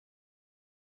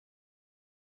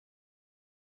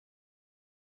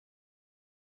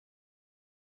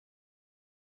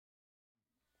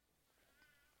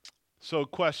So,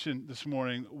 question this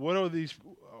morning: what are these?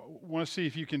 Want to see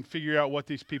if you can figure out what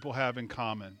these people have in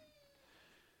common.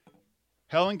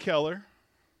 Helen Keller,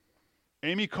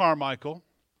 Amy Carmichael,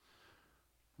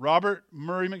 Robert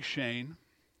Murray McShane,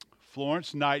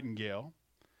 Florence Nightingale,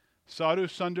 Sadhu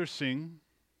Sundar Singh,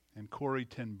 and Corrie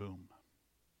ten Boom.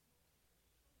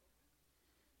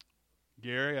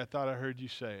 Gary, I thought I heard you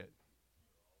say it.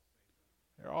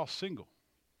 They're all single.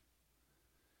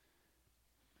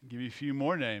 I'll give you a few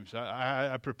more names.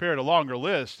 I prepared a longer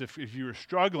list if you were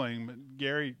struggling. But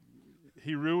Gary,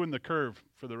 he ruined the curve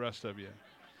for the rest of you.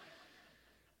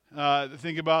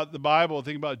 Think about the Bible.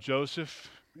 Think about Joseph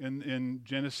in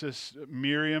Genesis,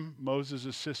 Miriam,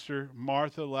 Moses' sister,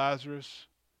 Martha, Lazarus,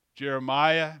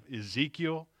 Jeremiah,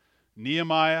 Ezekiel,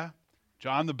 Nehemiah,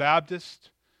 John the Baptist,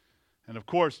 and of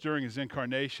course, during his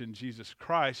incarnation, Jesus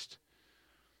Christ.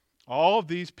 All of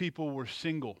these people were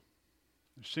single.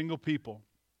 They're single people.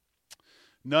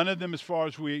 None of them, as far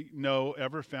as we know,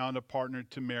 ever found a partner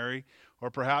to marry,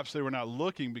 or perhaps they were not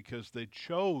looking because they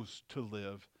chose to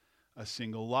live a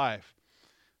single life.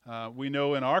 We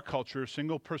know in our culture,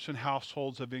 single-person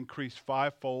households have increased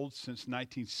fivefold since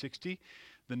 1960.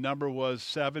 The number was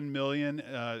 7 million.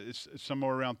 It's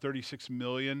somewhere around 36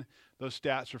 million. Those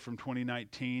stats are from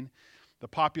 2019. The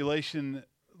population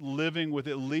living with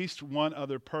at least one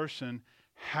other person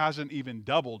hasn't even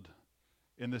doubled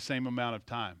in the same amount of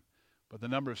time. But the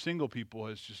number of single people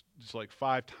is just like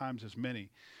 5 times as many.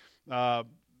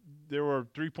 There were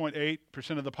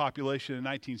 3.8% of the population in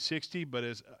 1960, but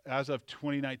as of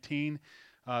 2019,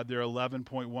 they're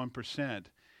 11.1%.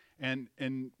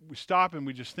 And we stop and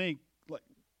we just think, like,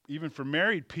 even for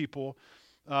married people,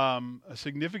 a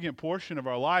significant portion of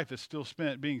our life is still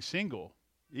spent being single,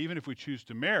 even if we choose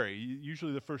to marry.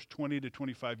 Usually the first 20 to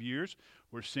 25 years,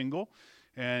 we're single.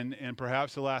 And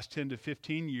perhaps the last 10 to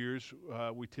 15 years,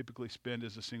 we typically spend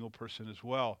as a single person as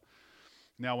well.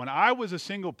 Now, when I was a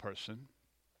single person,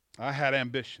 I had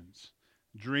ambitions,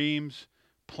 dreams,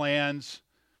 plans,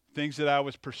 things that I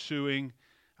was pursuing.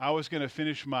 I was going to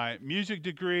finish my music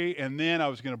degree, and then I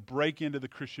was going to break into the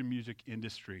Christian music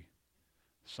industry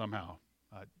somehow.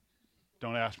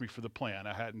 Don't ask me for the plan.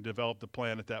 I hadn't developed the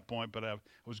plan at that point, but I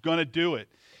was going to do it.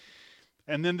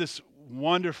 And then this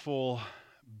wonderful,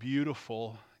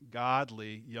 beautiful,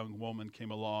 godly young woman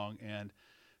came along, and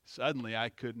suddenly I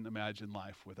couldn't imagine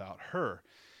life without her.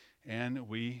 And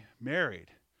we married.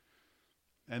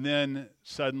 And then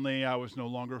suddenly I was no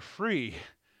longer free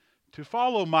to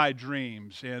follow my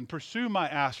dreams and pursue my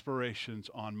aspirations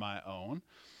on my own.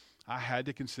 I had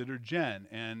to consider Jen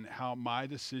and how my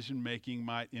decision-making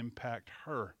might impact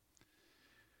her.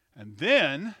 And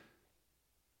then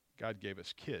God gave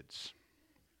us kids.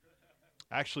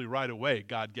 Actually, right away,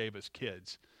 God gave us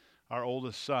kids. Our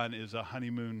oldest son is a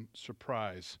honeymoon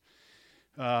surprise.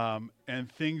 And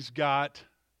things got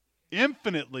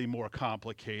infinitely more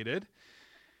complicated.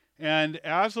 And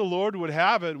as the Lord would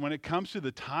have it, when it comes to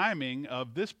the timing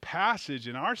of this passage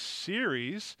in our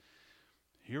series,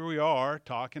 here we are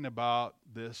talking about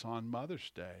this on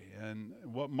Mother's Day. And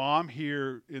what mom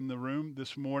here in the room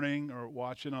this morning or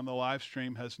watching on the live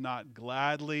stream has not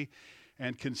gladly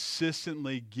and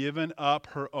consistently given up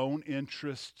her own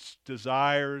interests,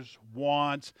 desires,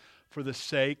 wants for the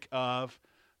sake of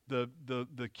the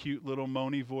cute little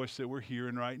moany voice that we're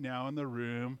hearing right now in the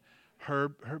room.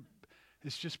 Her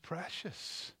it's just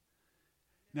precious.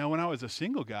 Now, when I was a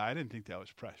single guy, I didn't think that was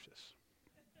precious.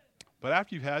 But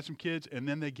after you've had some kids and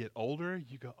then they get older,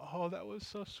 you go, oh, that was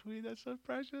so sweet. That's so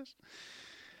precious.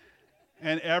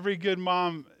 And every good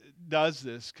mom does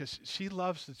this because she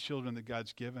loves the children that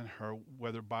God's given her,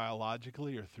 whether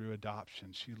biologically or through adoption.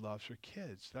 She loves her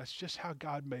kids. That's just how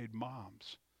God made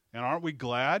moms. And aren't we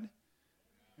glad?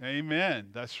 Amen.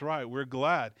 That's right. We're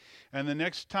glad. And the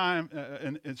next time,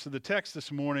 and so the text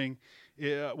this morning,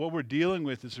 what we're dealing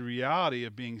with is the reality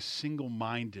of being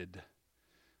single-minded.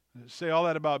 Say all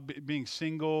that about being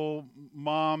single,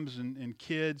 moms and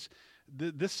kids.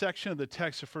 This section of the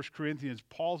text of 1 Corinthians,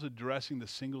 Paul's addressing the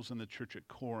singles in the church at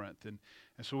Corinth. And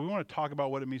so we want to talk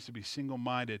about what it means to be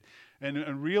single-minded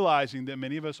and realizing that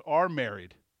many of us are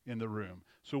married in the room.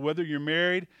 So whether you're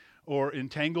married or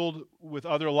entangled with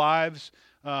other lives,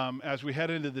 as we head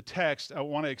into the text, I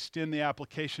want to extend the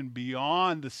application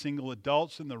beyond the single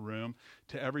adults in the room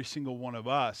to every single one of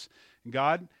us.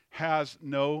 God has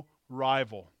no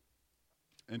rival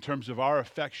in terms of our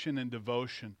affection and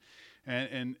devotion.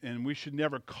 And we should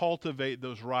never cultivate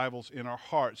those rivals in our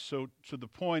hearts. So the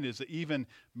point is that even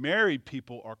married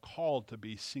people are called to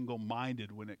be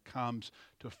single-minded when it comes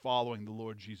to following the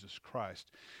Lord Jesus Christ.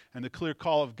 And the clear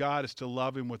call of God is to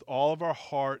love him with all of our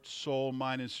heart, soul,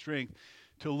 mind, and strength,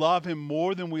 to love him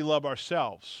more than we love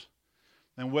ourselves.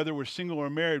 And whether we're single or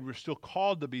married, we're still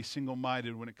called to be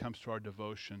single-minded when it comes to our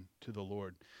devotion to the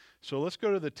Lord. So let's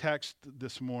go to the text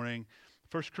this morning,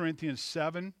 1 Corinthians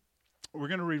 7. We're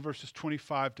going to read verses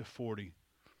 25 to 40.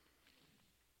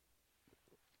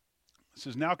 It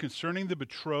says, "Now concerning the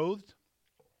betrothed,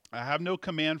 I have no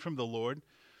command from the Lord,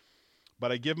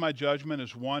 but I give my judgment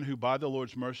as one who by the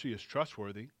Lord's mercy is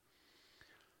trustworthy.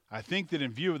 I think that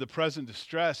in view of the present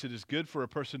distress, it is good for a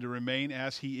person to remain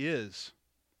as he is.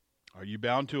 Are you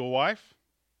bound to a wife?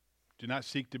 Do not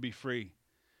seek to be free.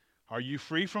 Are you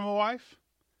free from a wife?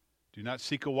 Do not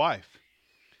seek a wife.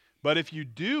 But if you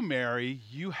do marry,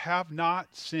 you have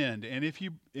not sinned. And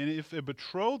if a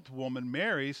betrothed woman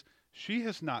marries, she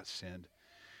has not sinned.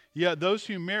 Yet those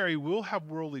who marry will have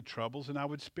worldly troubles, and I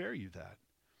would spare you that.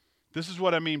 This is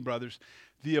what I mean, brothers.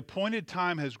 The appointed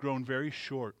time has grown very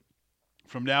short.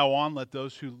 From now on, let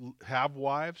those who have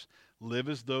wives live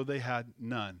as though they had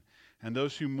none, and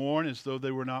those who mourn as though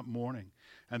they were not mourning,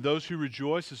 and those who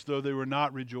rejoice as though they were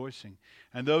not rejoicing,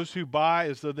 and those who buy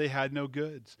as though they had no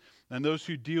goods, and those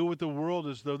who deal with the world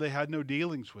as though they had no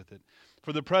dealings with it.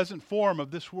 For the present form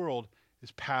of this world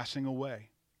is passing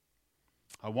away.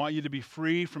 I want you to be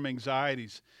free from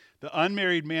anxieties. The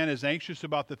unmarried man is anxious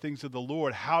about the things of the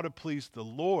Lord, how to please the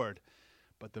Lord.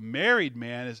 But the married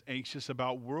man is anxious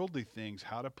about worldly things,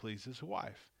 how to please his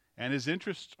wife. And his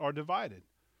interests are divided.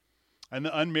 And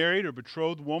the unmarried or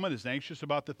betrothed woman is anxious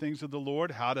about the things of the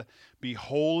Lord, how to be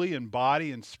holy in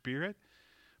body and spirit.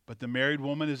 But the married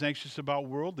woman is anxious about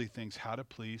worldly things, how to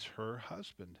please her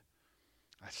husband.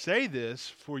 I say this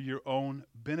for your own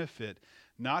benefit,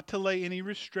 not to lay any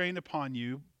restraint upon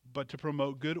you, but to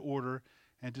promote good order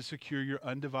and to secure your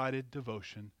undivided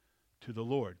devotion to the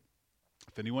Lord.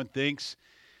 If anyone thinks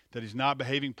that he's not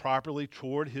behaving properly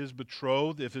toward his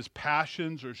betrothed, if his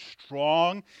passions are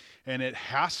strong and it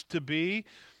has to be,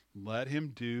 let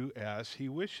him do as he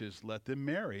wishes. Let them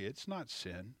marry. It's not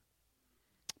sin.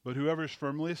 But whoever is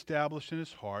firmly established in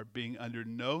his heart, being under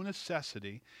no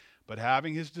necessity, but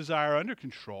having his desire under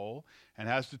control, and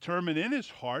has determined in his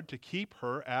heart to keep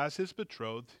her as his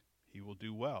betrothed, he will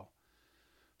do well.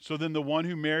 So then the one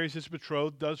who marries his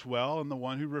betrothed does well, and the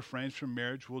one who refrains from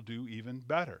marriage will do even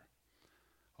better.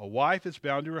 A wife is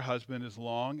bound to her husband as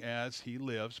long as he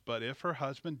lives, but if her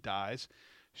husband dies,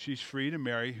 she's free to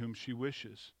marry whom she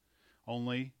wishes,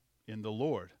 only in the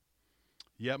Lord.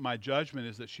 Yet my judgment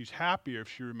is that she's happier if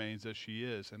she remains as she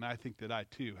is, and I think that I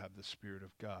too have the Spirit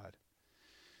of God."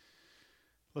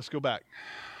 Let's go back.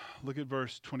 Look at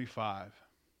verse 25.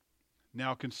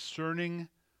 "Now concerning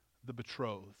the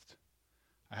betrothed,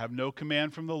 I have no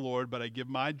command from the Lord, but I give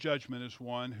my judgment as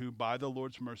one who by the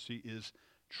Lord's mercy is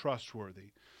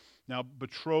trustworthy." Now,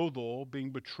 betrothal,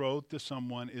 being betrothed to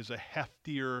someone, is a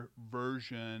heftier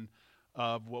version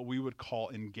of what we would call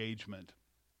engagement,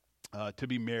 to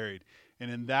be married.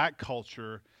 And in that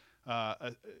culture,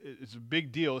 it's a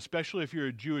big deal, especially if you're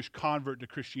a Jewish convert to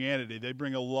Christianity. They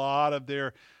bring a lot of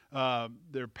their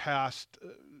past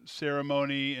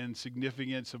ceremony and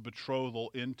significance of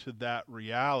betrothal into that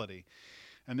reality.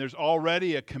 And there's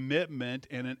already a commitment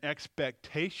and an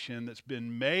expectation that's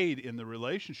been made in the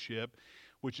relationship,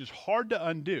 which is hard to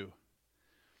undo.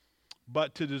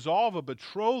 But to dissolve a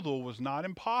betrothal was not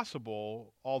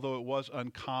impossible, although it was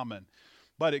uncommon.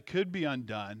 But it could be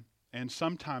undone, and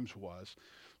sometimes was.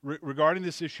 Regarding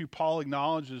this issue, Paul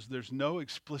acknowledges there's no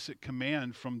explicit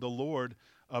command from the Lord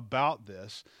about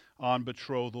this on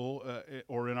betrothal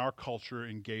or in our culture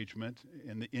engagement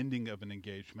and the ending of an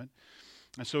engagement.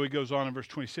 And so he goes on in verse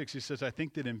 26. He says, "I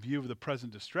think that in view of the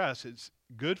present distress, it's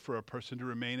good for a person to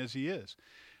remain as he is."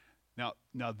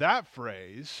 Now that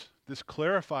phrase, this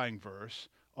clarifying verse,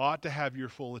 ought to have your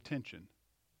full attention.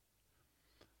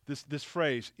 This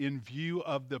phrase, "in view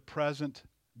of the present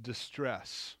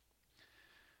distress."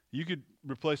 You could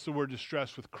replace the word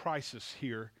distress with crisis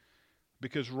here,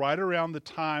 because right around the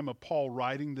time of Paul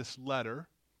writing this letter,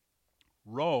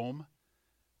 Rome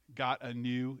got a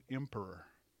new emperor.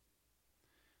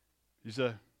 He's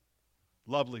a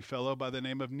lovely fellow by the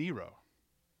name of Nero,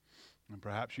 and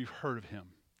perhaps you've heard of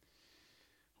him.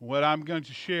 What I'm going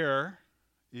to share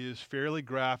is fairly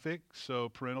graphic, so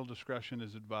parental discretion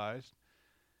is advised.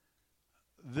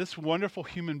 This wonderful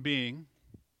human being,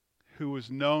 who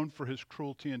was known for his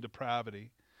cruelty and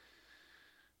depravity,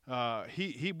 what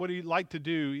he liked to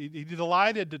do, he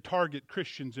delighted to target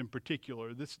Christians in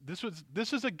particular.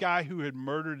 This is a guy who had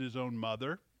murdered his own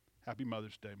mother. Happy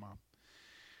Mother's Day, Mom.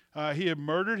 He had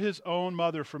murdered his own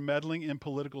mother for meddling in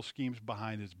political schemes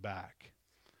behind his back.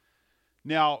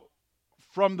 Now,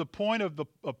 from the point of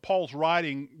Paul's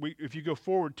writing, if you go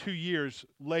forward 2 years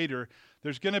later,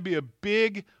 there's going to be a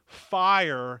big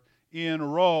fire in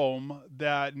Rome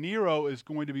that Nero is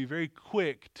going to be very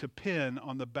quick to pin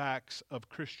on the backs of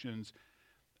Christians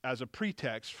as a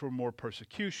pretext for more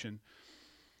persecution.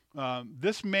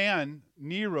 This man,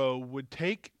 Nero, would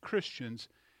take Christians,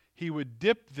 he would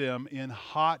dip them in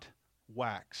hot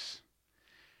wax,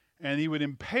 and he would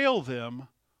impale them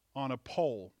on a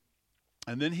pole,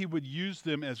 and then he would use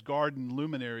them as garden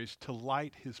luminaries to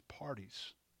light his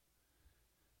parties.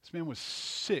 This man was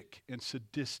sick and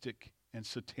sadistic and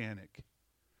satanic.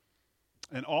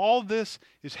 And all this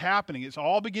is happening. It's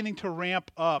all beginning to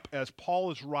ramp up as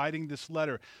Paul is writing this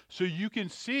letter. So you can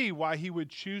see why he would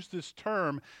choose this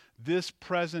term, this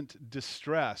present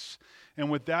distress. And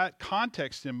with that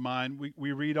context in mind,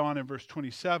 we read on in verse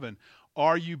 27,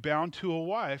 "Are you bound to a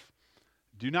wife?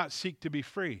 Do not seek to be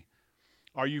free.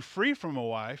 Are you free from a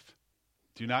wife?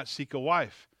 Do not seek a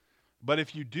wife. But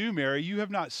if you do marry, you have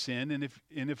not sinned, and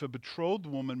if a betrothed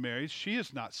woman marries, she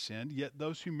has not sinned. Yet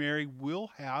those who marry will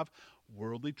have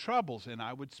worldly troubles, and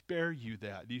I would spare you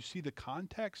that." Do you see the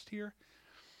context here?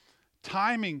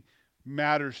 Timing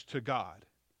matters to God.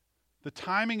 The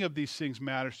timing of these things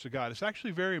matters to God. It's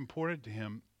actually very important to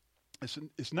him.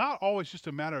 It's not always just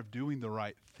a matter of doing the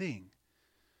right thing.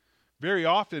 Very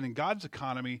often in God's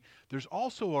economy, there's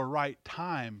also a right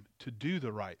time to do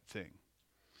the right thing.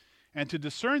 And to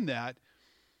discern that,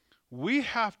 we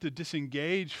have to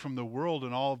disengage from the world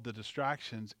and all of the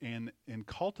distractions and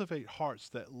cultivate hearts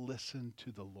that listen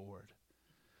to the Lord,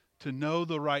 to know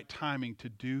the right timing, to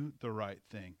do the right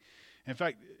thing. In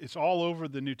fact, it's all over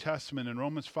the New Testament. In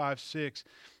Romans 5:6,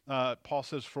 Paul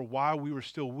says, "For while we were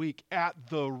still weak, at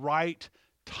the right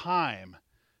time,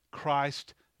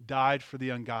 Christ died for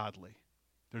the ungodly."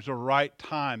 There's a right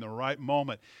time, the right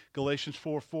moment. Galatians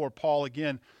 4:4, Paul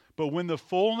again, "But when the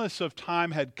fullness of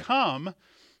time had come,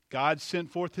 God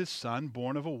sent forth his Son,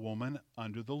 born of a woman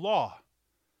under the law."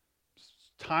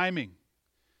 Timing.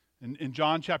 In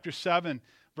John chapter 7,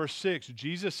 verse 6,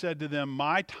 Jesus said to them,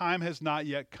 "My time has not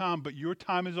yet come, but your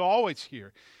time is always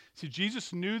here." See,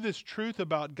 Jesus knew this truth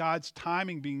about God's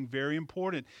timing being very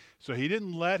important. So he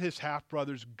didn't let his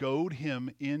half-brothers goad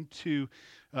him into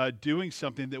doing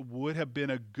something that would have been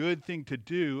a good thing to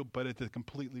do, but at the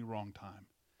completely wrong time.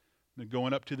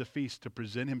 Going up to the feast to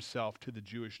present himself to the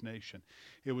Jewish nation.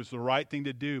 It was the right thing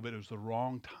to do, but it was the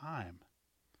wrong time.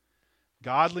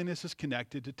 Godliness is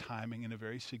connected to timing in a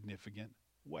very significant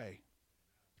way.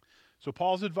 So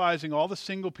Paul's advising all the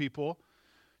single people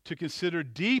to consider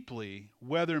deeply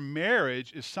whether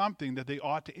marriage is something that they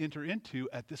ought to enter into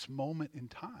at this moment in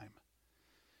time.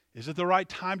 Is it the right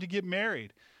time to get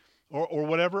married? Or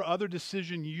whatever other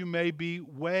decision you may be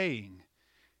weighing.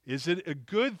 Is it a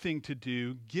good thing to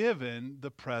do given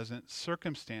the present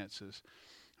circumstances?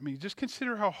 I mean, just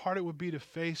consider how hard it would be to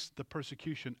face the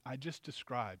persecution I just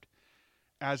described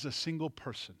as a single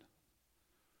person.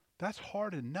 That's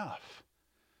hard enough.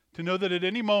 To know that at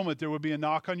any moment there would be a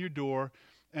knock on your door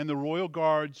and the royal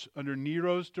guards under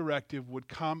Nero's directive would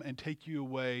come and take you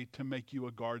away to make you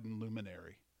a garden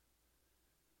luminary.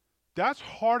 That's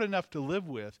hard enough to live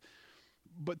with.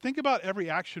 But think about every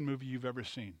action movie you've ever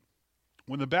seen.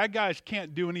 When the bad guys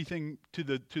can't do anything to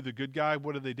the good guy,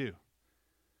 what do?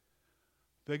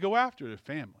 They go after the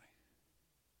family.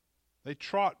 They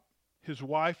trot his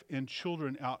wife and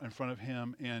children out in front of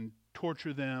him and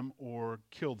torture them or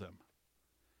kill them.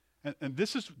 And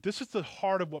this is the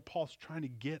heart of what Paul's trying to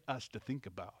get us to think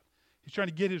about. He's trying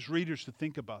to get his readers to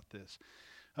think about this.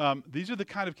 These are the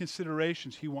kind of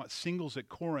considerations he wants singles at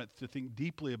Corinth to think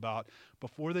deeply about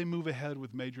before they move ahead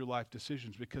with major life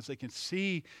decisions, because they can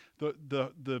see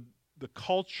the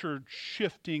culture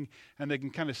shifting and they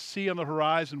can kind of see on the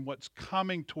horizon what's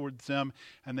coming towards them,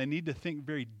 and they need to think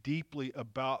very deeply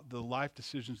about the life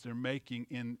decisions they're making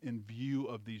in view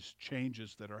of these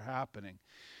changes that are happening.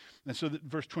 And so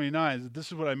verse 29,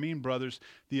 "This is what I mean, brothers.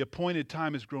 The appointed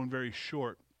time has grown very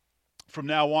short. From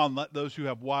now on, let those who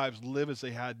have wives live as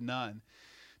they had none."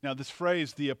 Now, this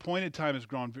phrase, "the appointed time has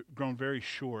grown very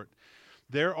short."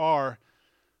 There are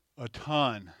a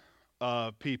ton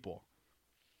of people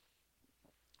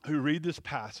who read this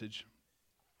passage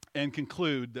and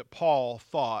conclude that Paul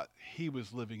thought he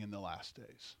was living in the last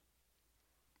days.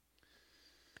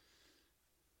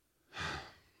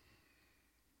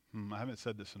 I haven't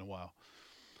said this in a while.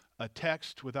 A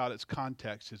text without its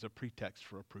context is a pretext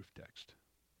for a proof text.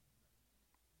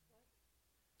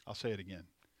 I'll say it again.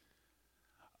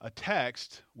 A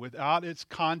text without its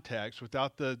context,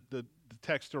 without the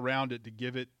text around it to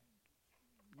give it,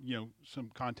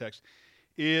 some context,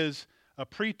 is A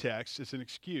pretext is an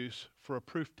excuse for a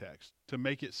proof text to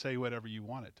make it say whatever you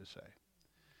want it to say.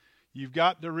 You've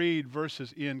got to read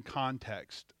verses in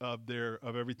context of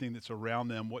everything that's around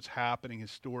them, what's happening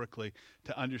historically,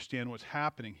 to understand what's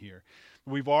happening here.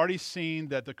 We've already seen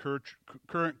that the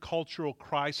current cultural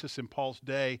crisis in Paul's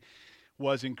day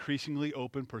was increasingly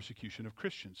open persecution of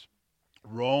Christians.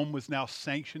 Rome was now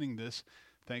sanctioning this,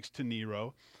 thanks to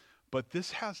Nero. But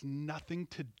this has nothing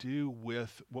to do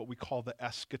with what we call the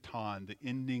eschaton, the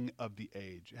ending of the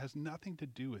age. It has nothing to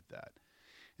do with that.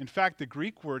 In fact, the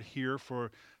Greek word here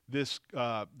for this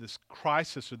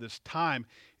crisis or this time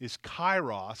is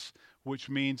kairos, which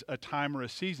means a time or a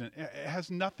season. It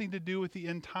has nothing to do with the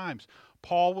end times.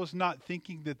 Paul was not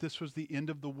thinking that this was the end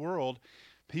of the world.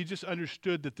 He just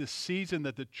understood that this season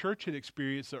that the church had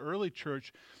experienced, the early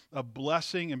church, of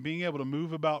blessing and being able to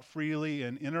move about freely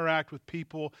and interact with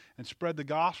people and spread the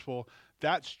gospel,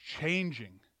 that's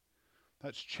changing.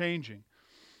 That's changing.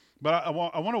 But I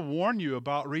want to warn you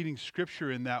about reading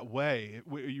Scripture in that way.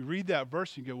 You read that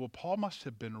verse and you go, well, Paul must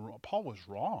have been wrong. Paul was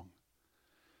wrong.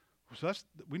 So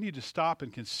we need to stop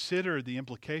and consider the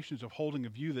implications of holding a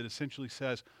view that essentially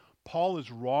says Paul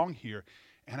is wrong here.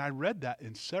 And I read that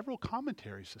in several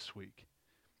commentaries this week.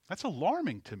 That's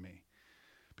alarming to me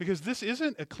because this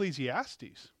isn't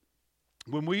Ecclesiastes.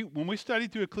 When we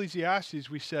studied through Ecclesiastes,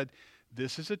 we said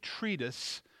this is a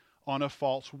treatise on a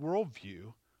false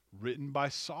worldview written by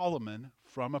Solomon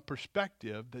from a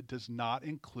perspective that does not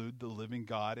include the living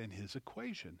God and his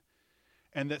equation.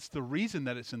 And that's the reason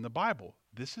that it's in the Bible.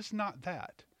 This is not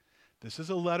that. This is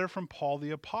a letter from Paul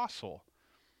the Apostle,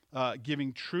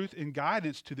 giving truth and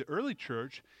guidance to the early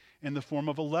church in the form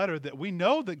of a letter that we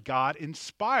know that God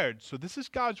inspired. So this is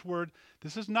God's word.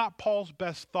 This is not Paul's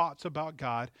best thoughts about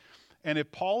God. And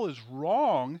if Paul is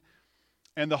wrong,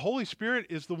 and the Holy Spirit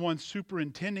is the one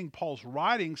superintending Paul's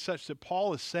writing such that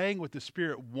Paul is saying what the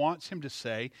Spirit wants him to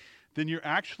say, then you're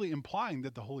actually implying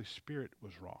that the Holy Spirit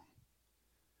was wrong.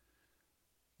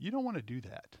 You don't want to do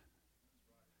that.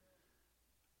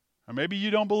 Or maybe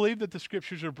you don't believe that the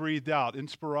Scriptures are breathed out,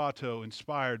 inspirato,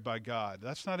 inspired by God.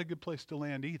 That's not a good place to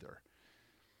land either.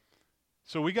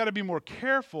 So we got to be more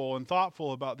careful and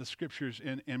thoughtful about the Scriptures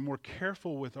and more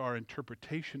careful with our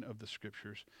interpretation of the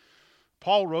Scriptures.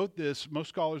 Paul wrote this, most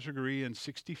scholars agree, in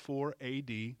 64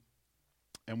 A.D.,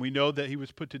 and we know that he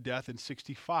was put to death in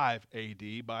 65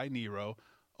 A.D. by Nero,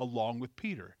 along with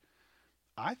Peter.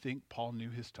 I think Paul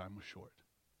knew his time was short.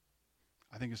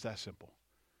 I think it's that simple.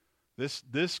 This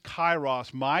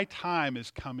kairos, my time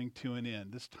is coming to an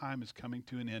end. This time is coming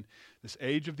to an end. This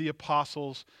age of the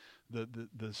apostles, the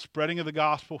spreading of the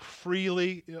gospel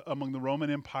freely among the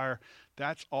Roman Empire,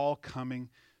 that's all coming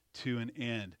to an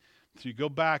end. So you go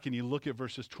back and you look at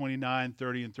verses 29,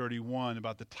 30, and 31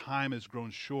 about the time has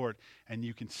grown short, and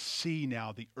you can see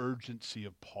now the urgency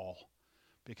of Paul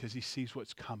because he sees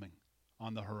what's coming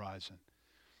on the horizon.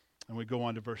 And we go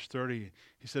on to verse 30.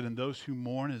 He said, and those who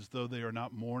mourn as though they are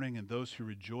not mourning, and those who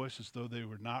rejoice as though they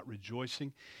were not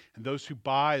rejoicing, and those who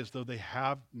buy as though they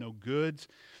have no goods.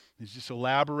 He's just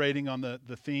elaborating on the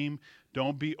theme.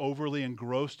 Don't be overly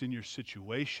engrossed in your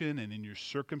situation and in your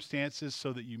circumstances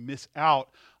so that you miss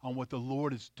out on what the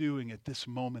Lord is doing at this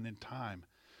moment in time.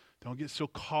 Don't get so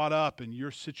caught up in your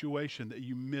situation that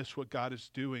you miss what God is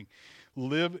doing.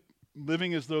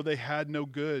 Living as though they had no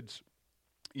goods.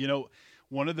 You know,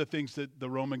 one of the things that the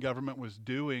Roman government was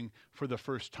doing for the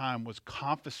first time was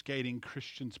confiscating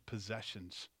Christians'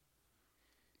 possessions.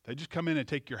 They just come in and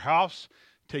take your house,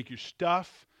 take your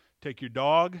stuff, take your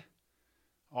dog,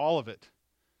 all of it.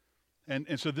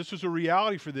 And so this was a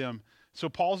reality for them. So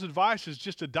Paul's advice is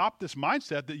just adopt this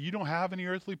mindset that you don't have any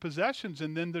earthly possessions,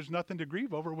 and then there's nothing to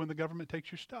grieve over when the government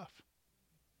takes your stuff.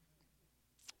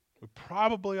 We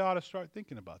probably ought to start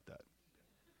thinking about that.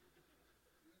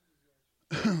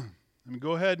 I mean,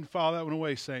 go ahead and file that one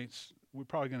away, saints. We're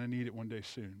probably going to need it one day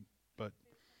soon. But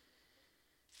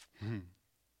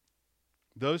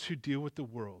those who deal with the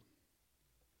world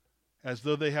as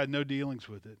though they had no dealings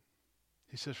with it.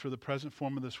 He says, for the present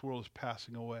form of this world is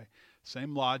passing away.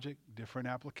 Same logic, different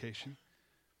application.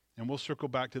 And we'll circle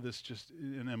back to this just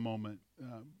in a moment.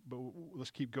 But let's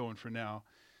keep going for now.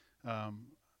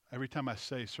 Every time I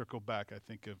say circle back, I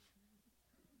think of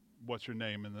what's her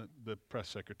name and the press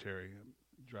secretary.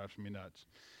 It drives me nuts.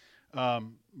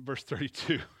 Verse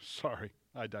 32. Sorry,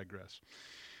 I digress.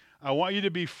 I want you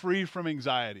to be free from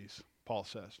anxieties, Paul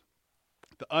says.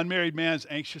 The unmarried man is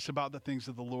anxious about the things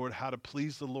of the Lord, how to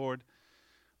please the Lord.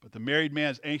 But the married man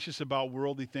is anxious about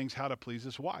worldly things, how to please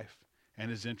his wife.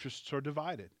 And his interests are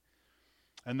divided.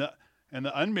 And And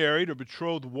the unmarried or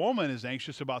betrothed woman is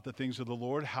anxious about the things of the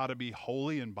Lord, how to be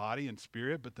holy in body and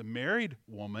spirit. But the married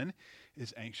woman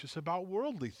is anxious about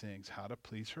worldly things, how to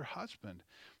please her husband.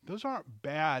 Those aren't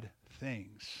bad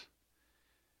things.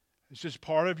 It's just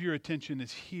part of your attention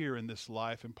is here in this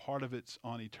life, and part of it's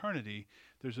on eternity.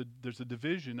 There's a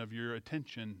division of your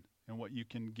attention and what you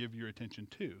can give your attention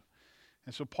to.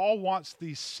 And so Paul wants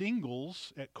these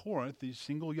singles at Corinth, these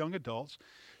single young adults,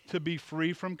 to be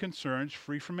free from concerns,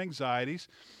 free from anxieties.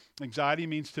 Anxiety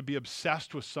means to be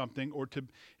obsessed with something, or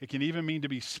it can even mean to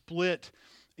be split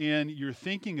in your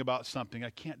thinking about something. I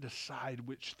can't decide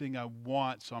which thing I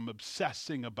want, so I'm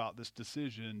obsessing about this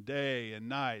decision day and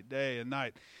night, day and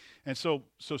night. And so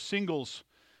singles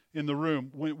in the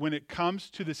room, when it comes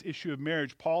to this issue of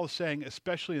marriage, Paul is saying,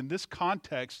 especially in this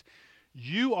context,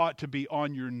 you ought to be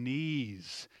on your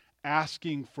knees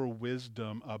asking for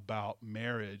wisdom about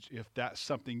marriage if that's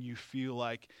something you feel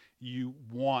like you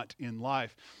want in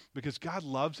life. Because God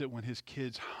loves it when his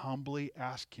kids humbly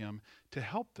ask him to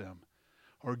help them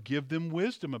or give them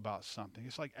wisdom about something.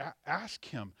 It's like, ask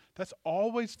him. That's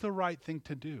always the right thing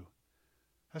to do.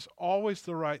 That's always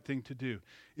the right thing to do.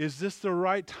 Is this the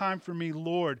right time for me,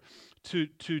 Lord, to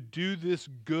do this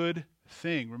good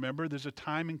thing? Remember, there's a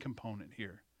timing component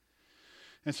here.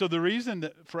 And so the reason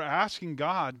for asking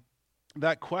God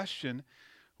that question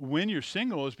when you're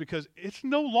single is because it's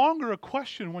no longer a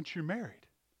question once you're married.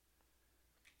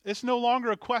 It's no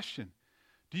longer a question.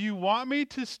 Do you want me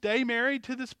to stay married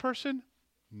to this person?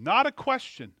 Not a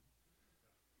question.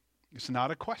 It's not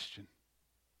a question.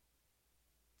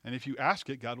 And if you ask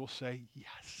it, God will say,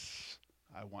 yes,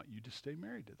 I want you to stay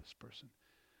married to this person.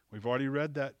 We've already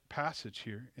read that passage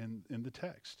here in the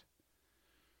text.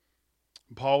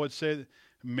 Paul would say that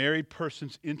married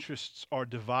person's interests are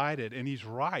divided, and he's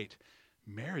right.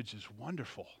 Marriage is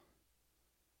wonderful,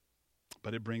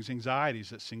 but it brings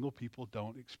anxieties that single people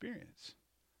don't experience.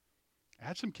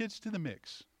 Add some kids to the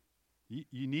mix.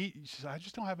 You say, I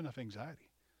just don't have enough anxiety.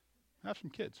 Have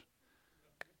some kids.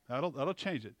 That'll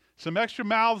change it. Some extra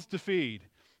mouths to feed,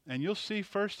 and you'll see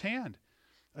firsthand.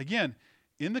 Again,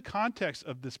 in the context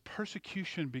of this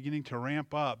persecution beginning to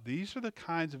ramp up, these are the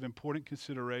kinds of important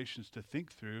considerations to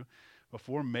think through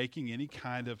before making any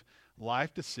kind of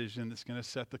life decision that's going to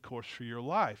set the course for your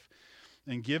life.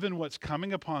 And given what's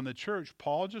coming upon the church,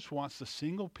 Paul just wants the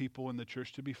single people in the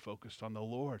church to be focused on the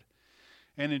Lord.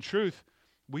 And in truth,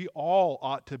 we all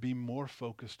ought to be more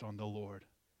focused on the Lord.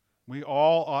 We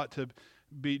all ought to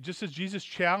be, just as Jesus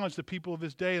challenged the people of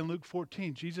his day in Luke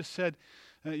 14. Jesus said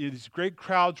these great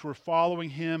crowds were following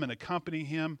him and accompanying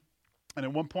him. And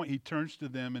at one point he turns to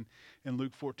them and in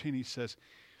Luke 14 he says,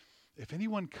 if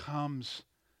anyone comes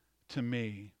to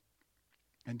me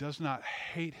and does not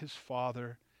hate his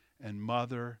father and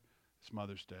mother, it's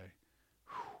Mother's Day,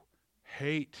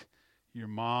 hate your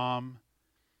mom,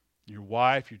 your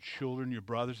wife, your children, your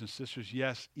brothers and sisters,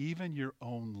 yes, even your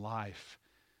own life,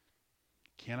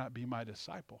 cannot be my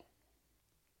disciple.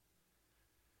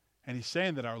 And he's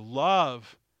saying that our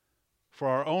love for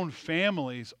our own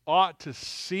families ought to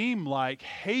seem like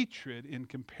hatred in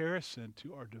comparison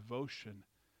to our devotion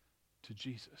to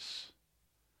Jesus.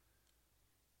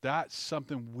 That's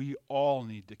something we all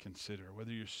need to consider.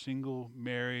 Whether you're single,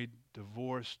 married,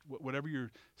 divorced, whatever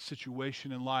your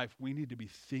situation in life, we need to be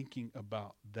thinking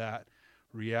about that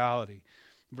reality.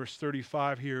 Verse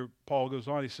 35 here, Paul goes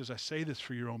on, he says, I say this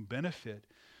for your own benefit,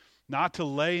 not to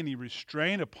lay any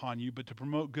restraint upon you, but to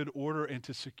promote good order and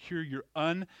to secure your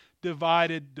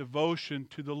undivided devotion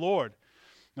to the Lord.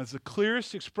 That's the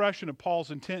clearest expression of Paul's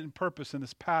intent and purpose in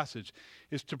this passage,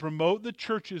 is to promote the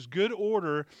church's good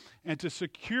order and to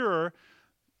secure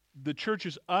the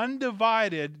church's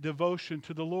undivided devotion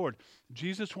to the Lord.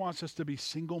 Jesus wants us to be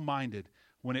single-minded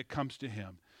when it comes to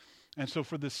him. And so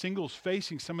for the singles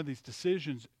facing some of these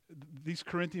decisions, these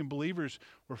Corinthian believers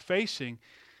were facing,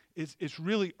 it's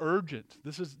really urgent.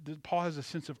 Paul has a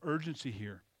sense of urgency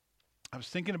here. I was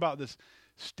thinking about this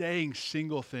staying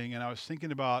single thing, and I was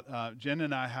thinking about Jen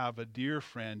and I have a dear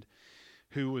friend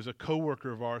who was a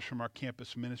coworker of ours from our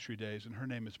campus ministry days, and her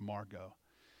name is Margot.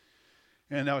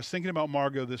 And I was thinking about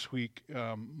Margot this week.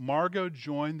 Margot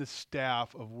joined the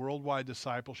staff of Worldwide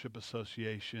Discipleship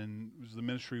Association. It was the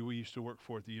ministry we used to work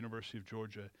for at the University of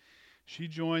Georgia. She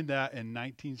joined that in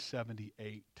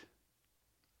 1978.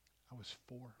 I was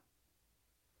 4.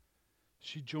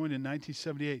 She joined in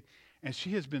 1978, and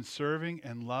she has been serving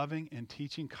and loving and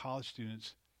teaching college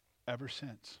students ever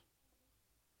since,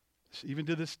 even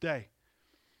to this day.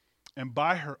 And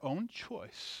by her own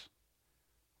choice,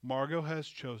 Margot has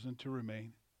chosen to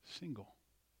remain single.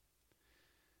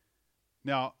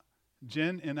 Now,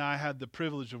 Jen and I had the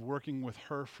privilege of working with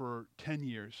her for 10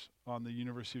 years on the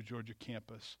University of Georgia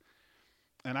campus.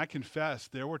 And I confess,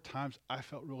 there were times I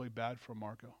felt really bad for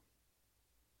Margot.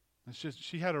 It's just,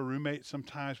 she had a roommate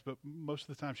sometimes, but most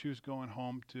of the time she was going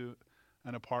home to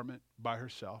an apartment by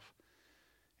herself.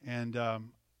 And I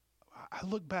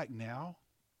look back now,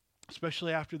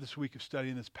 especially after this week of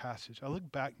studying this passage, I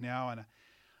look back now and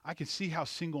I can see how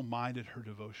single-minded her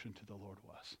devotion to the Lord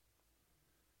was.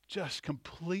 Just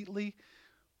completely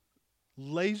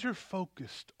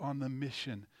laser-focused on the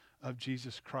mission of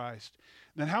Jesus Christ.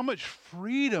 And how much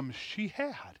freedom she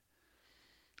had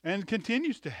and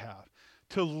continues to have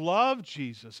to love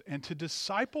Jesus and to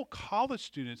disciple college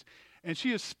students. And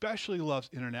she especially loves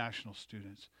international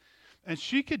students. And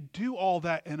she could do all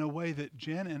that in a way that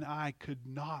Jen and I could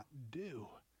not do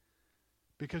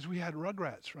because we had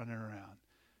rugrats running around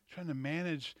trying to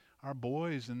manage our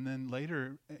boys, and then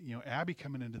later, Abby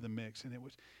coming into the mix, and it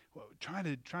was trying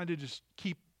to just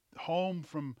keep home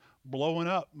from blowing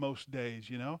up most days,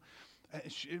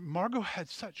 Margot had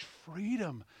such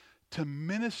freedom to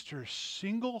minister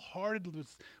single-heartedly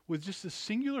with just a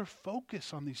singular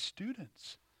focus on these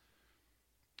students.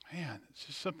 Man, it's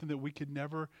just something that we could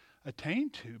never attain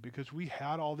to because we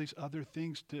had all these other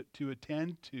things to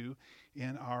attend to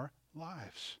in our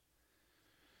lives.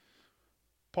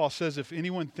 Paul says if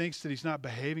anyone thinks that he's not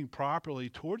behaving properly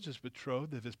towards his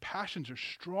betrothed, if his passions are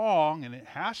strong, and it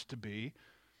has to be,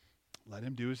 let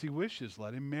him do as he wishes.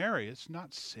 Let him marry. It's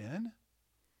not sin.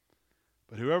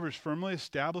 But whoever is firmly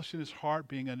established in his heart,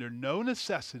 being under no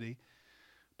necessity,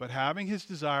 but having his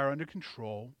desire under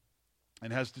control,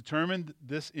 and has determined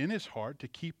this in his heart to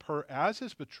keep her as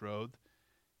his betrothed,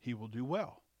 he will do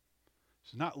well.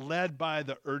 He's not led by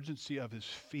the urgency of his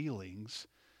feelings,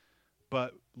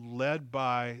 but led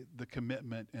by the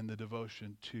commitment and the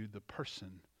devotion to the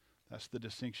person. That's the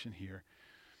distinction here.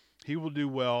 He will do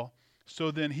well. So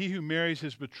then he who marries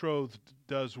his betrothed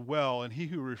does well, and he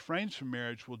who refrains from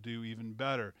marriage will do even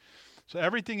better. So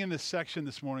everything in this section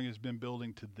this morning has been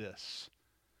building to this.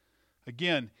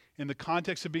 Again, in the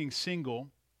context of being single,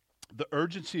 the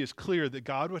urgency is clear that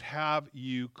God would have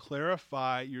you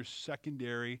clarify your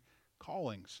secondary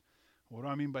callings. What do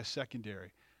I mean by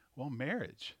secondary? Well,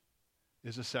 marriage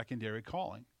is a secondary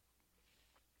calling.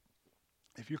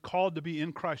 If you're called to be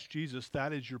in Christ Jesus,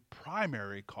 that is your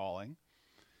primary calling,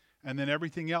 and then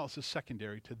everything else is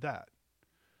secondary to that.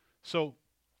 So,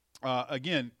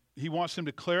 again, he wants them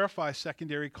to clarify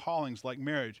secondary callings like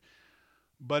marriage.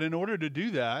 But in order to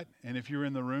do that, and if you're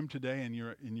in the room today and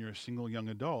you're a single young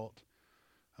adult,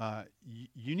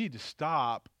 you need to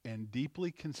stop and deeply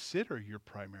consider your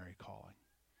primary calling.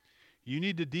 You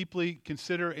need to deeply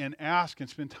consider and ask and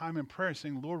spend time in prayer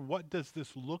saying, Lord, what does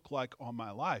this look like on my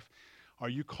life? Are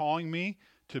you calling me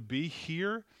to be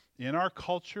here in our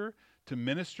culture, to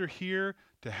minister here,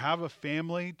 to have a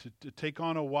family, to take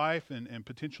on a wife and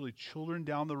potentially children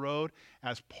down the road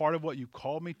as part of what you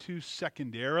called me to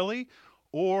secondarily?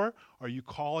 Or are you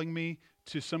calling me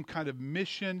to some kind of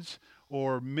missions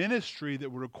or ministry that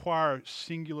would require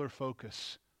singular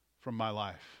focus from my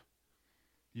life?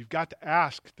 You've got to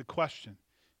ask the question.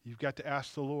 You've got to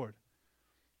ask the Lord.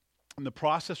 And the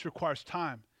process requires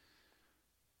time.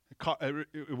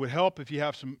 It would help if you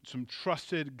have some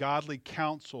trusted, godly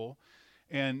counsel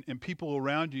and people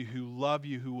around you who love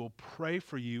you, who will pray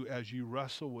for you as you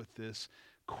wrestle with this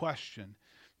question.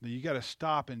 Now, you got to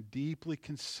stop and deeply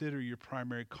consider your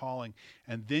primary calling,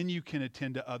 and then you can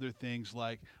attend to other things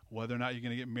like whether or not you're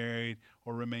going to get married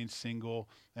or remain single,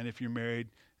 and if you're married,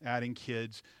 adding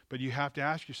kids. But you have to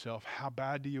ask yourself, how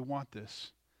bad do you want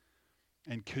this?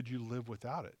 And could you live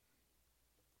without it?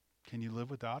 Can you live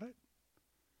without it?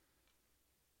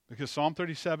 Because Psalm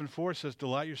 37:4 says,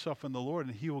 delight yourself in the Lord,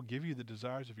 and he will give you the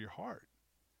desires of your heart.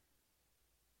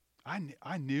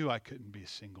 I knew I couldn't be a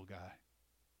single guy.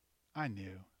 I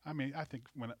knew. I mean, I think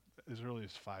as early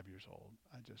as 5 years old,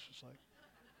 I just was like,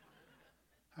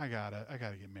 I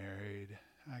gotta get married.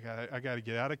 I gotta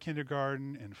get out of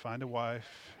kindergarten and find a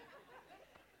wife.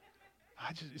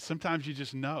 Sometimes you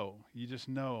just know. You just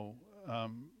know.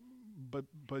 But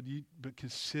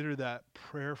consider that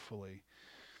prayerfully.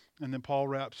 And then Paul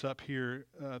wraps up here,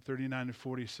 39 and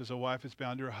 40, says, a wife is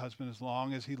bound to her husband as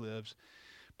long as he lives.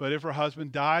 But if her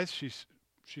husband dies, she's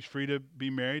free to be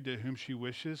married to whom she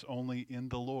wishes, only in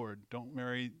the Lord. Don't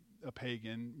marry a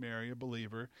pagan, marry a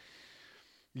believer.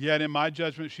 Yet in my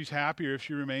judgment, she's happier if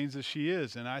she remains as she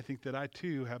is. And I think that I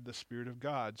too have the Spirit of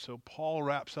God. So Paul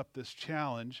wraps up this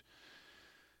challenge.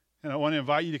 And I want to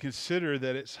invite you to consider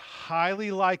that it's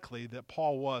highly likely that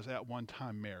Paul was at one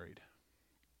time married.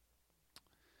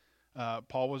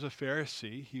 Paul was a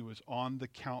Pharisee. He was on the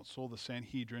council, the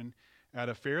Sanhedrin, at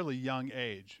a fairly young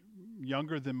age,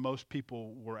 younger than most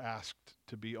people were asked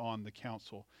to be on the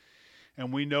council.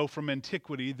 And we know from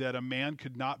antiquity that a man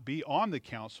could not be on the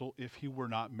council if he were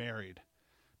not married,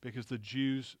 because the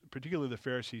Jews, particularly the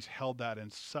Pharisees, held that in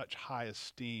such high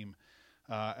esteem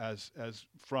as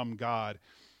from God.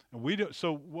 And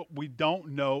so what we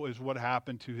don't know is what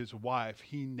happened to his wife.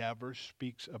 He never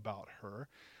speaks about her.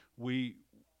 We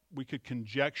could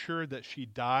conjecture that she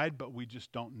died, but we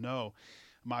just don't know.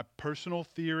 My personal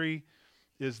theory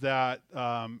is that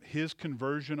his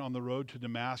conversion on the road to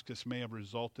Damascus may have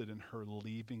resulted in her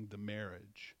leaving the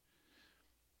marriage.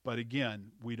 But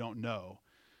again, we don't know.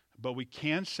 But we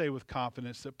can say with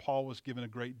confidence that Paul was given a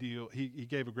great deal, he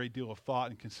gave a great deal of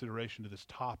thought and consideration to this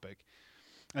topic,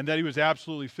 and that he was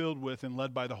absolutely filled with and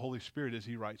led by the Holy Spirit as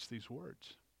he writes these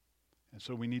words. And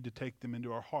so we need to take them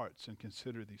into our hearts and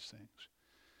consider these things.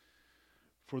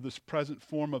 For this present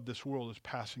form of this world is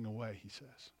passing away, he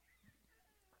says.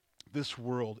 This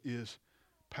world is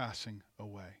passing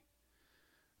away.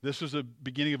 This was the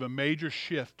beginning of a major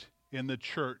shift in the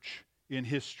church in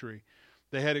history.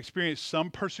 They had experienced some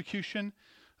persecution,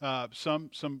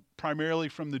 some primarily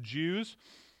from the Jews.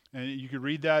 And you could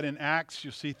read that in Acts.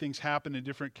 You'll see things happen in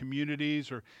different communities,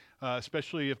 or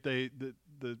especially if the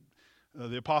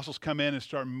apostles come in and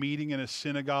start meeting in a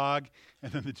synagogue,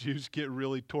 and then the Jews get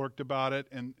really torqued about it,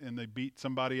 and they beat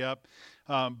somebody up.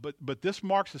 But this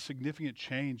marks a significant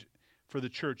change for the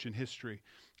church in history,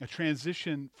 a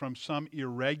transition from some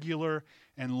irregular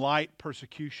and light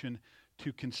persecution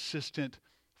to consistent,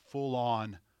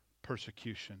 full-on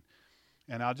persecution.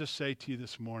 And I'll just say to you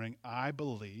this morning, I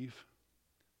believe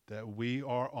that we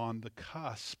are on the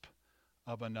cusp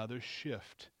of another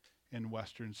shift in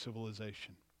Western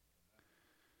civilization.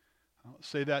 I don't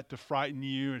say that to frighten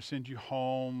you or send you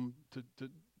home to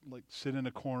like sit in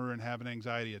a corner and have an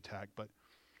anxiety attack, but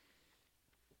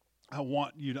I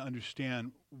want you to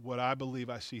understand what I believe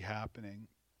I see happening.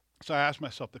 So I asked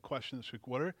myself the question this week,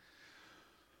 what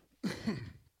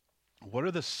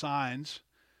are the signs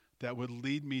that would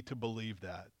lead me to believe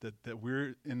that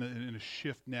we're in a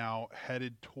shift now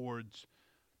headed towards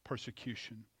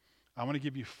persecution? I want to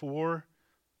give you four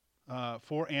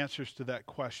answers to that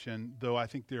question, though I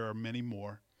think there are many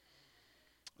more.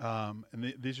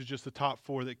 These are just the top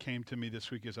four that came to me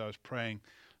this week as I was praying.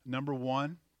 Number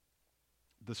one,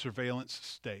 the surveillance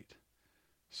state,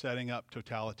 setting up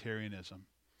totalitarianism.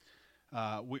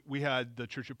 We had the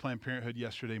Church of Planned Parenthood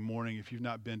yesterday morning. If you've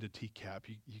not been to TCAP,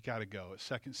 you got to go. It's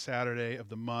second Saturday of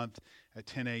the month at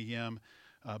 10 a.m.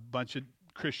 A bunch of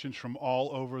Christians from all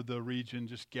over the region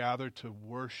just gather to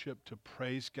worship, to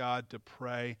praise God, to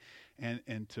pray,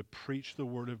 and to preach the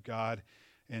Word of God,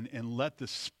 and let the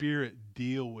Spirit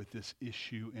deal with this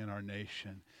issue in our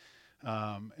nation.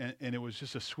 And it was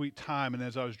just a sweet time. And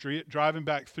as I was driving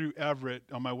back through Everett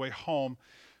on my way home,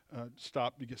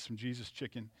 stop to get some Jesus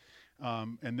chicken,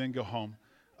 and then go home.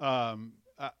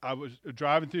 I was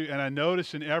driving through, and I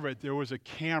noticed in Everett there was a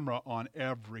camera on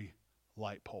every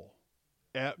light pole.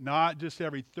 Not just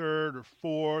every third or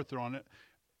fourth, or on it.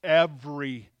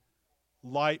 Every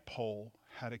light pole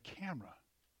had a camera.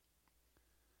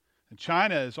 And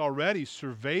China is already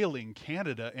surveilling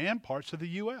Canada and parts of the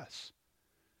U.S.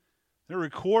 They're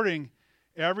recording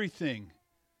everything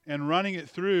and running it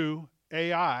through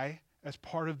AI as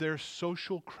part of their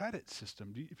social credit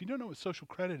system. If you don't know what social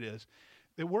credit is,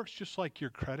 it works just like your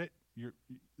credit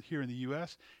here in the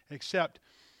U.S., except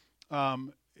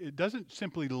it doesn't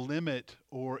simply limit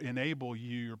or enable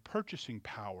your purchasing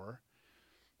power.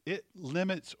 It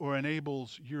limits or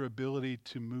enables your ability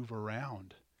to move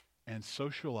around and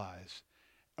socialize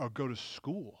or go to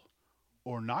school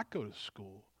or not go to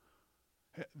school.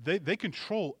 They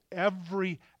control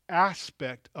every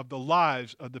aspect of the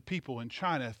lives of the people in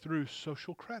China through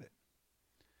social credit.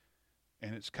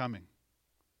 And it's coming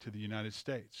to the United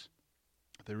States.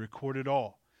 They record it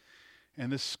all. And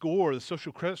this score, the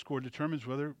social credit score, determines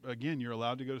whether, again, you're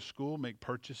allowed to go to school, make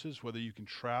purchases, whether you can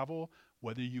travel,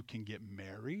 whether you can get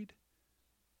married,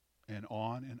 and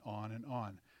on and on and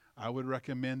on. I would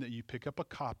recommend that you pick up a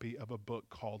copy of a book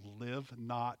called Live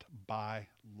Not by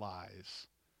Lies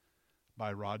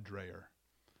by Rod Dreher.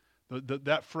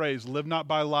 That phrase, live not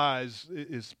by lies,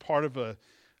 is part of a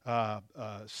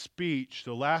speech,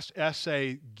 the last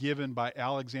essay given by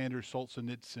Alexander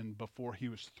Solzhenitsyn before he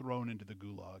was thrown into the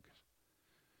gulag.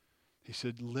 He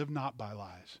said, live not by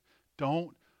lies.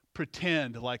 Don't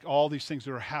pretend like all these things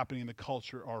that are happening in the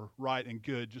culture are right and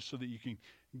good just so that you can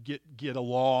get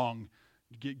along,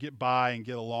 get by and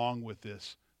get along with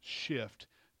this shift.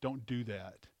 Don't do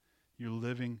that. You're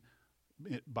living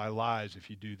by lies if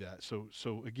you do that.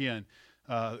 So again,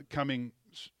 coming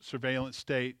surveillance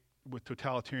state with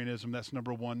totalitarianism, that's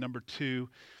number one. Number two,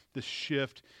 the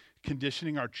shift,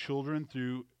 conditioning our children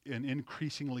through an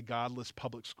increasingly godless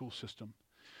public school system.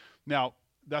 Now,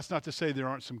 that's not to say there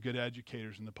aren't some good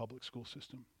educators in the public school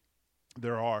system.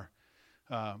 There are,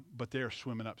 but they are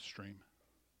swimming upstream.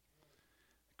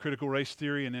 Critical race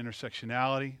theory and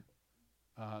intersectionality,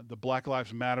 the Black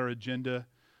Lives Matter agenda,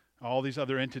 all these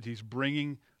other entities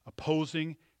bringing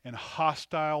opposing and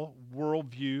hostile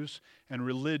worldviews and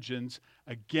religions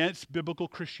against biblical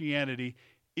Christianity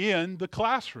in the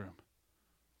classroom.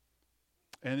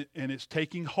 And it's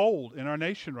taking hold in our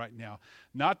nation right now.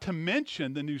 Not to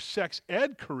mention the new sex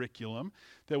ed curriculum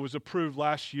that was approved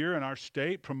last year in our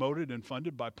state, promoted and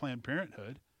funded by Planned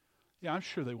Parenthood. Yeah, I'm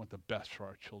sure they want the best for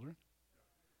our children.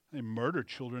 They murder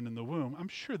children in the womb. I'm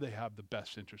sure they have the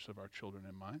best interests of our children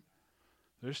in mind.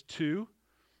 There's two.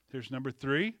 Here's number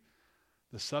three,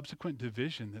 the subsequent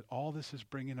division that all this is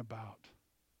bringing about.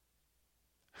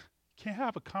 Can't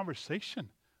have a conversation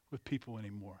with people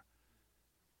anymore.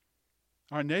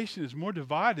 Our nation is more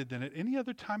divided than at any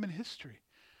other time in history.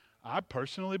 I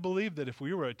personally believe that if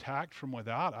we were attacked from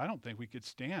without, I don't think we could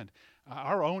stand.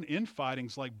 Our own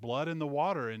infighting's like blood in the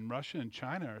water, and Russia and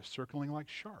China are circling like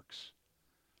sharks.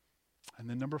 And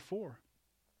then number four,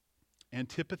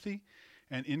 antipathy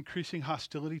and increasing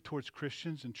hostility towards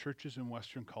Christians and churches in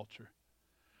Western culture.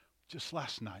 Just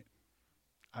last night,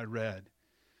 I read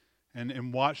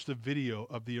and watched the video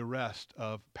of the arrest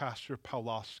of Pastor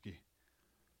Pawlowski.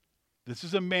 This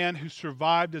is a man who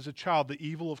survived as a child the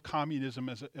evil of communism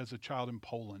as a child in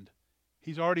Poland.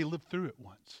 He's already lived through it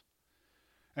once.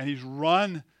 And he's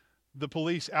run the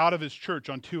police out of his church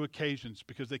on 2 occasions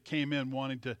because they came in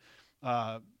wanting to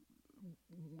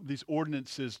these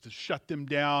ordinances to shut them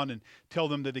down and tell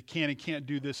them that they can and can't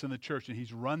do this in the church, and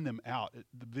he's run them out.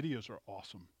 The videos are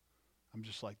awesome. I'm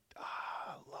just like,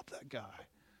 I love that guy.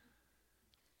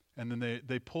 And then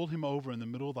they pulled him over in the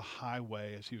middle of the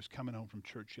highway as he was coming home from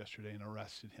church yesterday and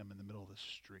arrested him in the middle of the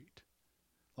street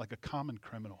like a common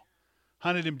criminal.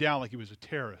 Hunted him down like he was a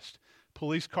terrorist.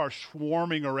 Police cars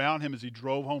swarming around him as he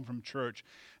drove home from church.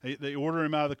 They order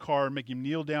him out of the car and make him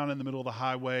kneel down in the middle of the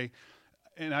highway.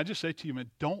 And I just say to you, man,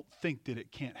 don't think that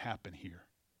it can't happen here.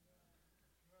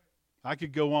 I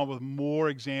could go on with more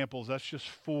examples. That's just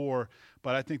 4,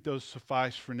 but I think those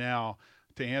suffice for now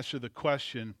to answer the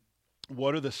question,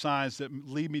 what are the signs that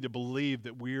lead me to believe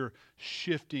that we're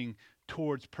shifting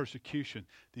towards persecution?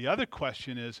 The other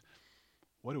question is,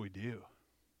 what do we do?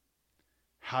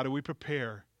 How do we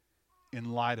prepare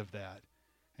in light of that?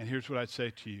 And here's what I'd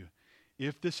say to you.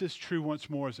 If this is true once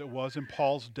more as it was in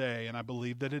Paul's day, and I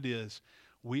believe that it is,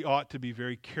 we ought to be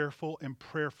very careful and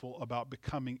prayerful about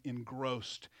becoming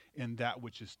engrossed in that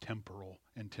which is temporal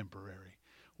and temporary.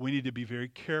 We need to be very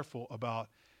careful about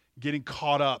getting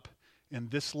caught up in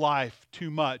this life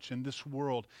too much, in this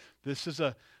world. This is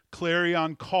a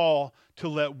clarion call to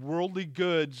let worldly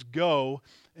goods go.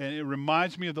 And it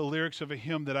reminds me of the lyrics of a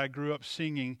hymn that I grew up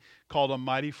singing called "A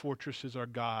Mighty Fortress is Our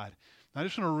God." I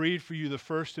just want to read for you the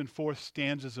first and fourth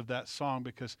stanzas of that song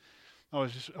because I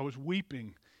was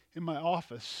weeping in my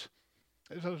office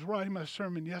as I was writing my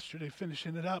sermon yesterday,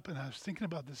 finishing it up, and I was thinking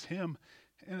about this hymn,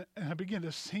 and I began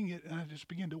to sing it, and I just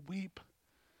began to weep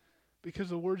because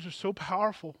the words are so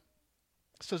powerful.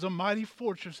 It says, "A mighty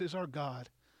fortress is our God,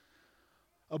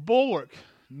 a bulwark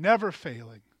never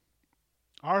failing.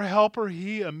 Our helper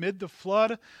he amid the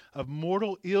flood of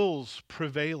mortal ills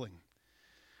prevailing.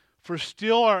 For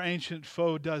still our ancient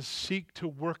foe does seek to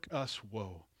work us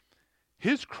woe.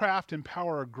 His craft and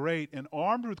power are great, and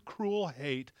armed with cruel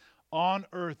hate, on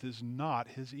earth is not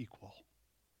his equal."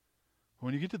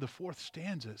 When you get to the fourth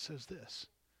stanza, it says this,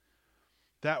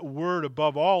 "That word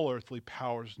above all earthly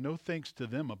powers, no thanks to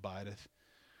them abideth.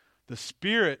 The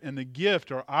Spirit and the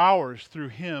gift are ours through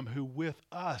him who with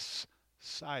us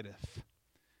sideth.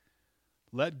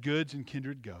 Let goods and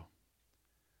kindred go.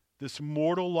 This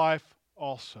mortal life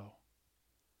also.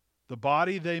 The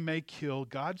body they may kill,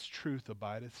 God's truth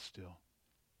abideth still.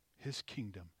 His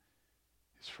kingdom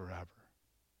is forever.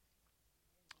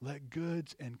 Let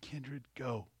goods and kindred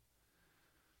go.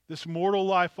 This mortal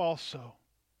life also.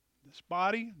 This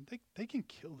body, they can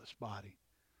kill this body.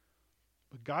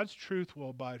 But God's truth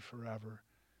will abide forever,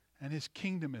 and his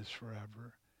kingdom is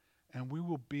forever, and we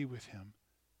will be with him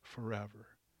forever.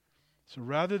 So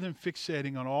rather than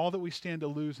fixating on all that we stand to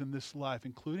lose in this life,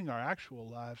 including our actual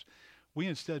lives, we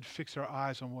instead fix our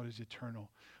eyes on what is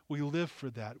eternal. We live for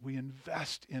that. We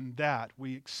invest in that.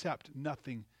 We accept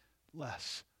nothing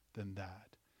less than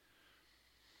that.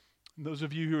 And those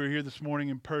of you who are here this morning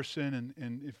in person,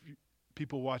 and if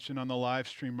people watching on the live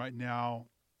stream right now,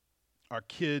 our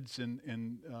kids and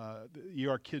the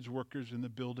ER kids workers in the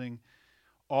building,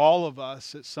 all of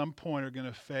us at some point are going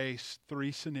to face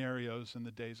 3 scenarios in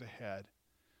the days ahead.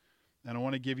 And I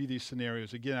want to give you these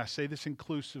scenarios. Again, I say this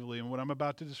inclusively, and what I'm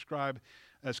about to describe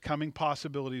as coming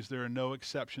possibilities, there are no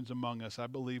exceptions among us. I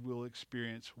believe we'll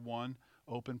experience 1,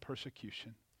 open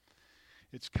persecution.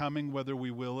 It's coming whether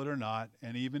we will it or not.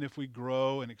 And even if we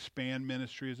grow and expand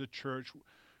ministry as a church,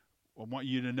 I want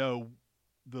you to know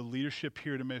the leadership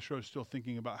here at Emmaus Road is still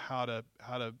thinking about how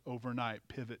to overnight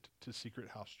pivot to Secret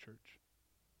House Church.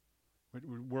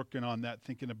 We're working on that,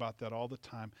 thinking about that all the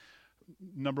time.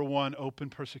 Number 1, open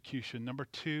persecution. Number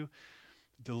 2,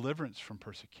 deliverance from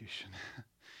persecution.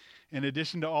 In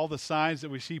addition to all the signs that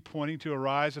we see pointing to a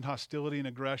rise in hostility and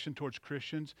aggression towards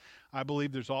Christians, I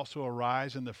believe there's also a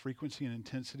rise in the frequency and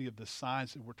intensity of the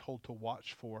signs that we're told to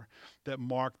watch for that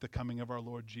mark the coming of our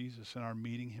Lord Jesus and our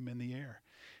meeting him in the air.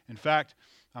 In fact,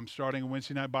 I'm starting a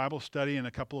Wednesday night Bible study in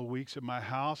a couple of weeks at my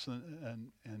house,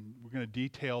 and we're going to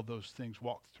detail those things,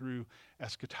 walk through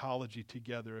eschatology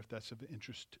together if that's of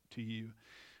interest to you.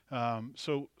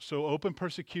 So open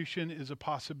persecution is a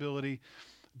possibility.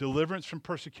 Deliverance from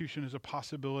persecution is a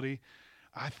possibility.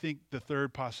 I think the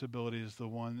third possibility is the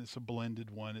one that's a blended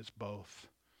one. It's both.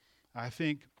 I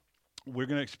think we're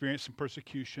going to experience some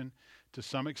persecution to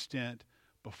some extent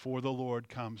before the Lord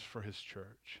comes for his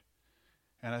church.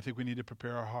 And I think we need to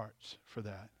prepare our hearts for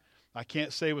that. I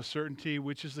can't say with certainty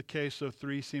which is the case, so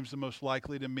 3 seems the most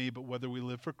likely to me, but whether we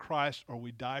live for Christ or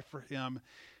we die for him,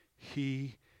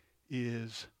 he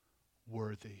is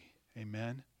worthy.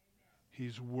 Amen?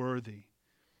 He's worthy.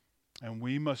 And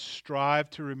we must strive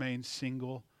to remain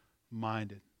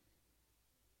single-minded.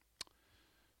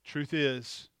 Truth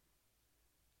is,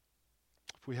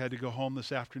 if we had to go home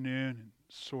this afternoon and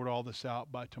sort all this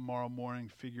out by tomorrow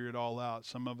morning, figure it all out,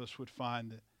 some of us would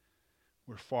find that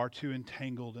we're far too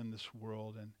entangled in this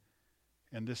world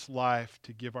and this life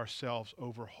to give ourselves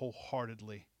over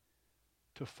wholeheartedly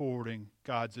to forwarding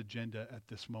God's agenda at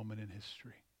this moment in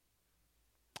history.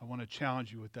 I want to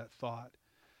challenge you with that thought.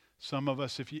 Some of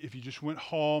us, if you just went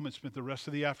home and spent the rest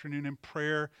of the afternoon in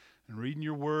prayer and reading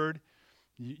your word,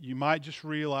 you might just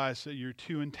realize that you're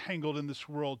too entangled in this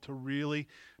world to really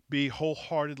be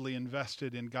wholeheartedly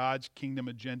invested in God's kingdom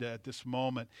agenda at this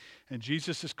moment. And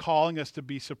Jesus is calling us to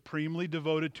be supremely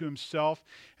devoted to himself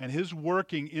and his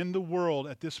working in the world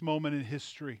at this moment in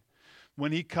history.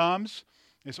 When he comes,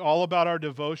 it's all about our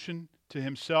devotion to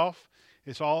himself.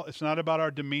 It's not about our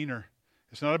demeanor.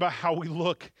 It's not about how we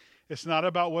look. It's not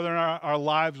about whether our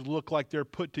lives look like they're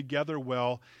put together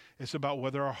well. It's about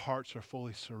whether our hearts are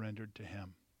fully surrendered to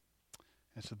him.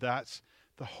 And so that's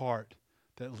the heart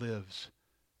that lives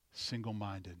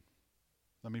single-minded.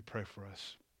 Let me pray for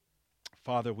us.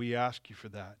 Father, we ask you for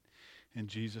that in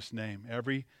Jesus' name.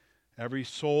 Every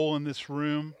soul in this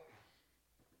room,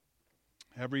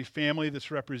 every family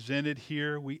that's represented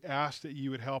here, we ask that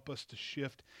you would help us to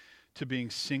shift to being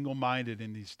single-minded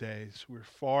in these days. We're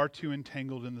far too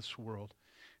entangled in this world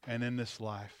and in this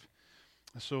life.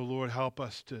 And so, Lord, help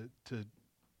us to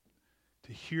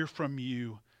hear from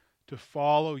you, to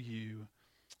follow you,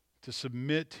 to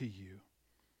submit to you,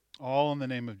 all in the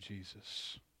name of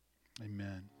Jesus.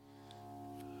 Amen.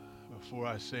 Before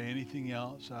I say anything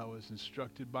else, I was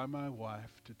instructed by my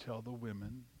wife to tell the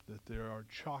women that there are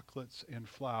chocolates and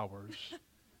flowers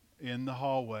in the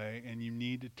hallway, and you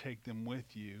need to take them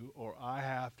with you, or I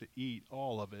have to eat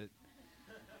all of it.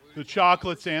 The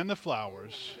chocolates and the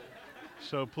flowers.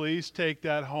 So please take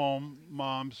that home,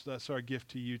 moms. That's our gift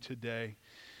to you today.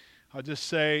 I'll just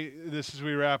say this as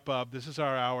we wrap up. This is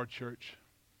our hour, church.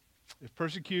 If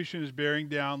persecution is bearing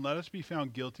down, let us be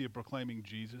found guilty of proclaiming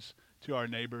Jesus to our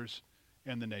neighbors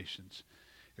and the nations.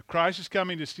 If Christ is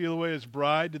coming to steal away his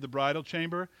bride to the bridal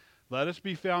chamber, let us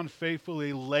be found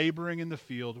faithfully laboring in the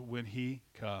field when he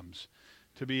comes.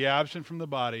 To be absent from the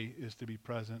body is to be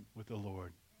present with the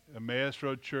Lord. Emmaus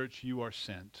Road Church, you are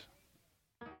sent.